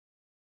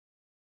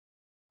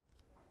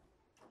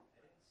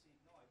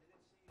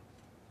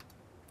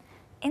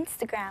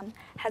Instagram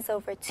has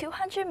over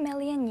 200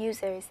 million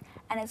users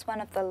and is one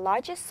of the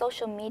largest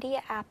social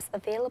media apps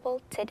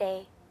available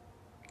today.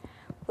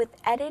 With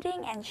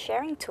editing and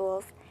sharing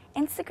tools,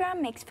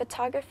 Instagram makes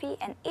photography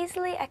an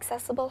easily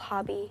accessible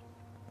hobby.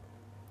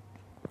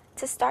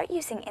 To start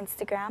using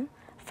Instagram,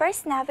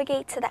 first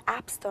navigate to the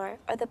App Store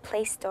or the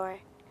Play Store.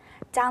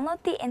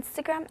 Download the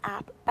Instagram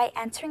app by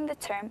entering the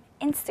term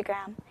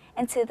Instagram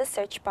into the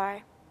search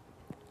bar.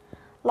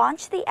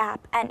 Launch the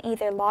app and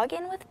either log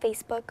in with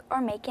Facebook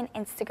or make an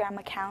Instagram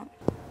account.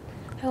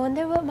 I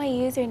wonder what my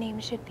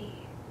username should be.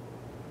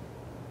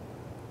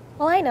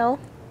 Well, I know.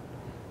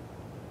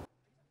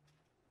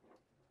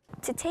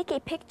 To take a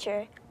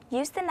picture,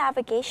 use the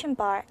navigation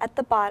bar at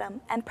the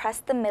bottom and press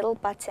the middle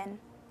button.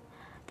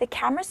 The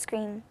camera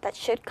screen that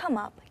should come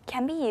up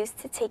can be used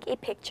to take a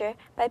picture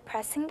by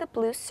pressing the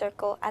blue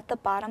circle at the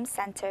bottom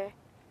center.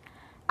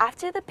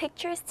 After the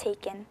picture is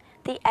taken,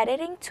 the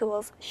editing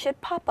tools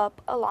should pop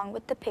up along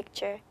with the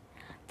picture.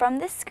 From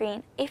this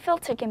screen, a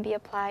filter can be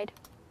applied.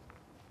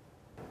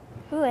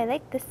 Ooh, I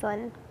like this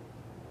one.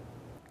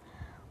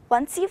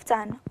 Once you've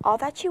done all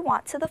that you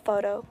want to the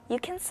photo, you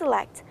can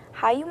select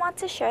how you want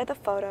to share the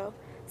photo,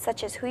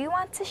 such as who you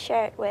want to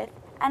share it with,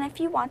 and if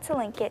you want to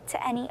link it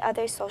to any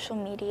other social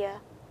media.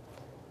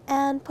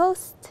 And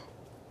post.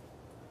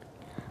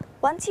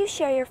 Once you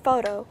share your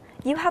photo,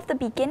 you have the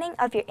beginning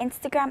of your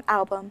Instagram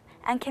album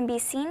and can be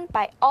seen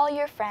by all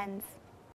your friends.